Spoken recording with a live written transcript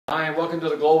Hi, and welcome to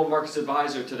the Global Markets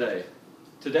Advisor today.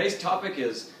 Today's topic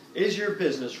is your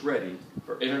business ready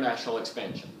for international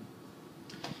expansion?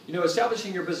 You know,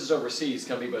 establishing your business overseas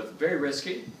can be both very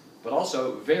risky, but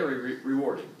also very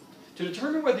rewarding. To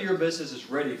determine whether your business is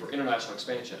ready for international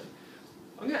expansion,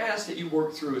 I'm going to ask that you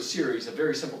work through a series of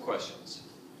very simple questions.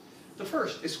 The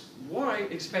first is, why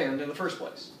expand in the first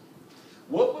place?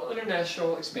 What will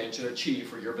international expansion achieve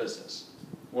for your business?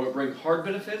 Will it bring hard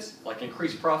benefits like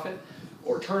increased profit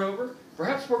or turnover,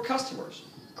 perhaps more customers,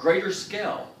 greater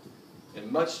scale,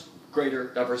 and much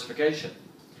greater diversification?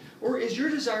 Or is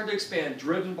your desire to expand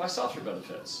driven by softer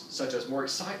benefits, such as more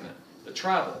excitement, the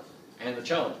travel, and the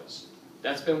challenges?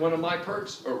 That's been one of my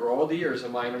perks over all the years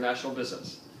of my international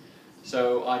business.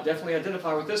 So I definitely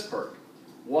identify with this perk.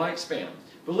 Why expand?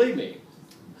 Believe me,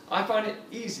 I find it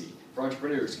easy for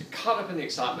entrepreneurs to get caught up in the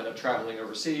excitement of traveling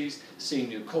overseas, seeing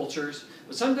new cultures,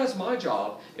 but sometimes my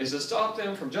job is to stop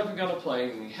them from jumping on a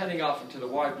plane and heading off into the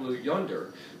wide blue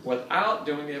yonder without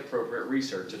doing the appropriate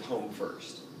research at home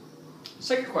first.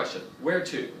 Second question, where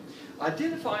to?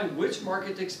 Identifying which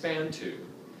market to expand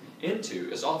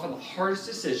into is often the hardest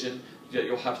decision that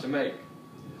you'll have to make.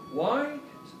 Why?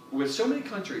 With so many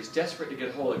countries desperate to get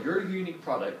a hold of your unique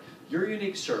product, your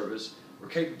unique service, or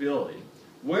capability,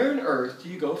 where on earth do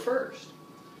you go first?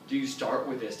 Do you start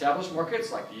with the established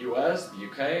markets like the US, the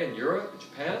UK, and Europe, and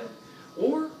Japan?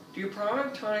 Or do you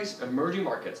prioritize emerging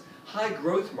markets, high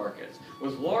growth markets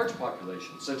with large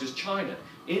populations such as China,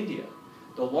 India,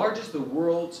 the largest of the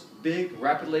world's big,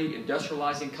 rapidly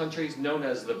industrializing countries known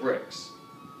as the BRICS?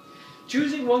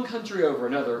 Choosing one country over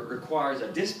another requires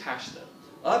a dispassionate,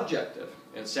 objective,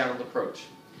 and sound approach.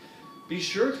 Be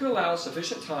sure to allow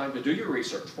sufficient time to do your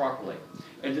research properly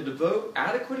and to devote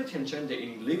adequate attention to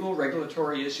any legal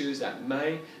regulatory issues that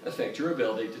may affect your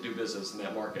ability to do business in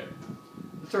that market.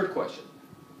 The third question,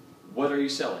 what are you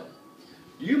selling?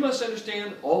 You must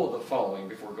understand all of the following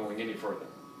before going any further.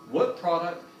 What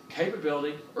product,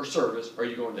 capability, or service are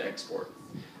you going to export?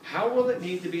 How will it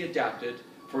need to be adapted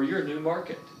for your new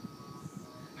market?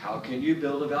 How can you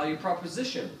build a value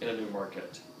proposition in a new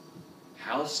market?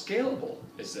 How scalable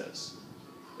is this?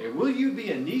 And will you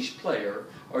be a niche player,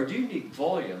 or do you need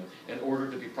volume in order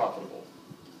to be profitable?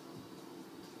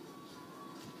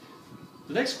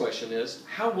 The next question is,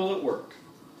 how will it work?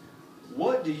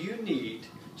 What do you need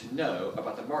to know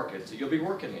about the markets that you'll be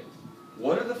working in?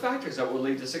 What are the factors that will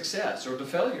lead to success or to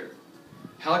failure?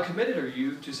 How committed are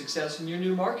you to success in your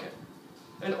new market?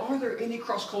 And are there any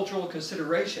cross-cultural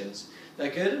considerations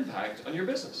that could impact on your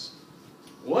business?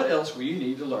 What else will you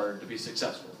need to learn to be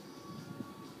successful?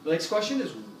 The next question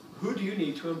is, who do you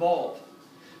need to involve?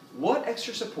 What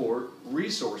extra support,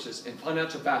 resources, and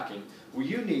financial backing will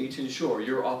you need to ensure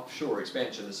your offshore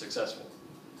expansion is successful?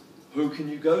 Who can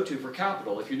you go to for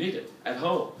capital if you need it, at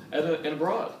home and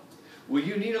abroad? Will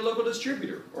you need a local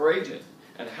distributor or agent,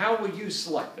 and how will you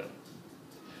select them?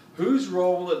 Whose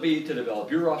role will it be to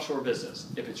develop your offshore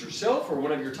business? If it's yourself or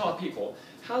one of your top people,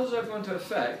 how is that going to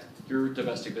affect your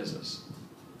domestic business?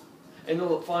 And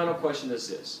the final question is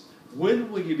this: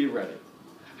 when will you be ready?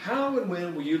 How and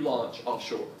when will you launch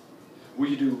offshore? Will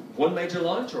you do one major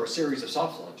launch or a series of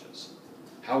soft launches?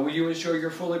 How will you ensure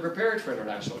you're fully prepared for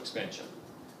international expansion?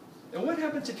 And what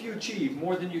happens if you achieve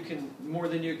more than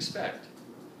you expect?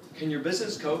 Can your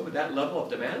business cope with that level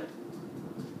of demand?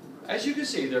 As you can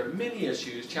see, there are many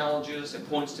issues, challenges, and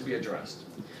points to be addressed.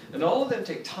 And all of them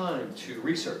take time to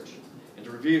research and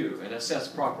to review and assess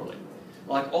properly.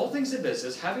 Like all things in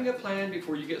business, having a plan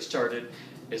before you get started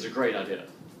is a great idea.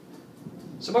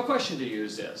 So my question to you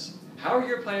is this: how are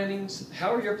your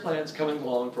plans coming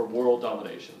along for world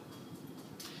domination?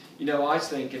 You know, I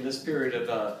think in this period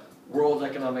of world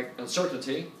economic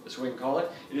uncertainty, as we can call it,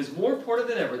 it is more important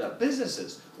than ever that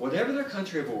businesses, whatever their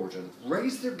country of origin,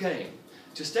 raise their game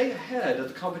to stay ahead of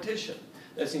the competition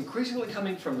that's increasingly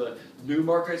coming from the new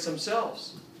markets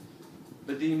themselves.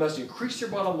 But then you must increase your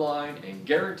bottom line and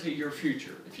guarantee your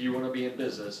future if you want to be in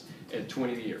business in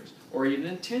 20 years or even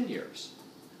in 10 years.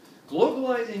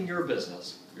 Globalizing your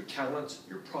business, your talents,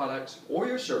 your products, or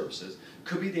your services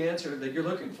could be the answer that you're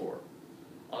looking for.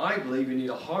 I believe you need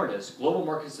to harness Global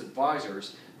Markets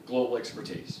Advisor's global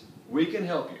expertise. We can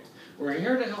help you. We're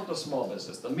here to help the small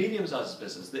business, the medium-sized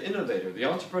business, the innovator, the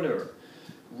entrepreneur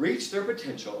reach their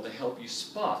potential and to help you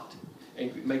spot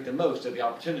and make the most of the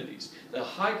opportunities that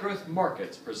high-growth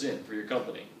markets present for your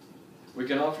company. We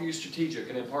can offer you strategic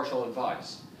and impartial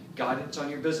advice, guidance on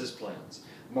your business plans,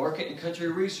 market and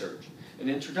country research, and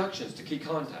introductions to key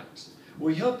contacts.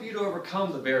 We help you to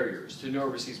overcome the barriers to new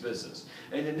overseas business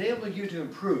and enable you to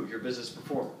improve your business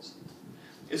performance.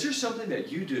 Is there something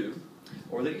that you do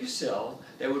or that you sell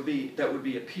that would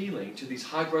be appealing to these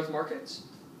high growth markets?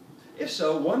 If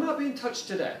so, why not be in touch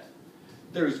today?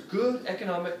 There is good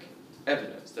economic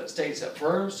evidence that states that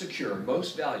firms secure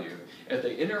most value if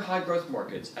they enter high growth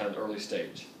markets at an early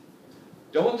stage.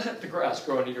 Don't let the grass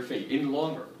grow under your feet any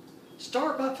longer.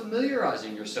 Start by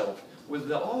familiarizing yourself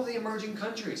with all the emerging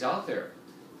countries out there.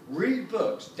 Read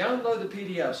books, download the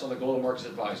PDFs on the Global Markets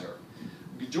Advisor.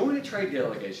 Join a trade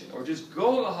delegation, or just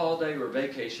go on a holiday or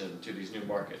vacation to these new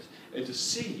markets, and to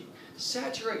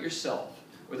saturate yourself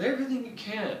with everything you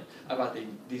can about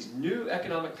these new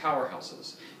economic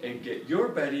powerhouses, and get your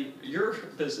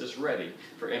business ready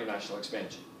for international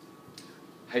expansion.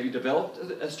 Have you developed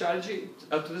a strategy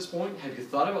up to this point? Have you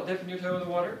thought about dipping your toe in the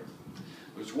water?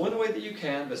 There's one way that you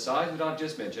can, besides what I've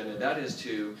just mentioned, and that is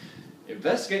to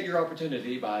investigate your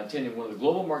opportunity by attending one of the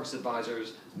Global Markets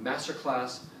Advisor's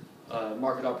Masterclass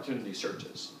Market Opportunity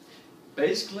Searches.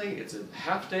 Basically, it's a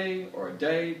half day or a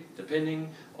day,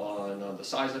 depending on the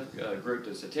size of group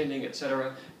that's attending,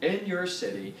 etc., in your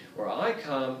city, where I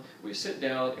come, we sit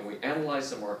down, and we analyze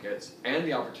the markets and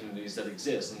the opportunities that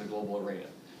exist in the global arena.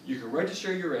 You can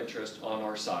register your interest on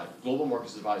our site,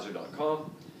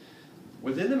 globalmarketsadvisor.com.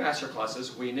 Within the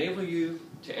masterclasses, we enable you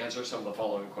to answer some of the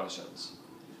following questions.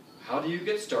 How do you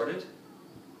get started?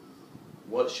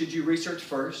 What should you research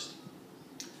first?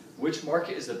 Which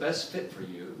market is the best fit for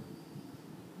you?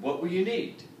 What will you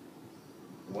need?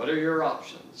 What are your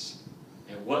options?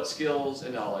 And what skills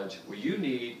and knowledge will you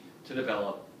need to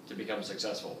develop to become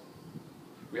successful?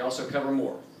 We also cover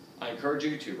more. I encourage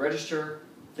you to register,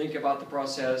 think about the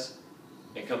process,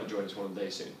 and come and join us one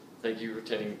day soon. Thank you for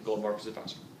attending Global Markets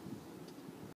Advisor.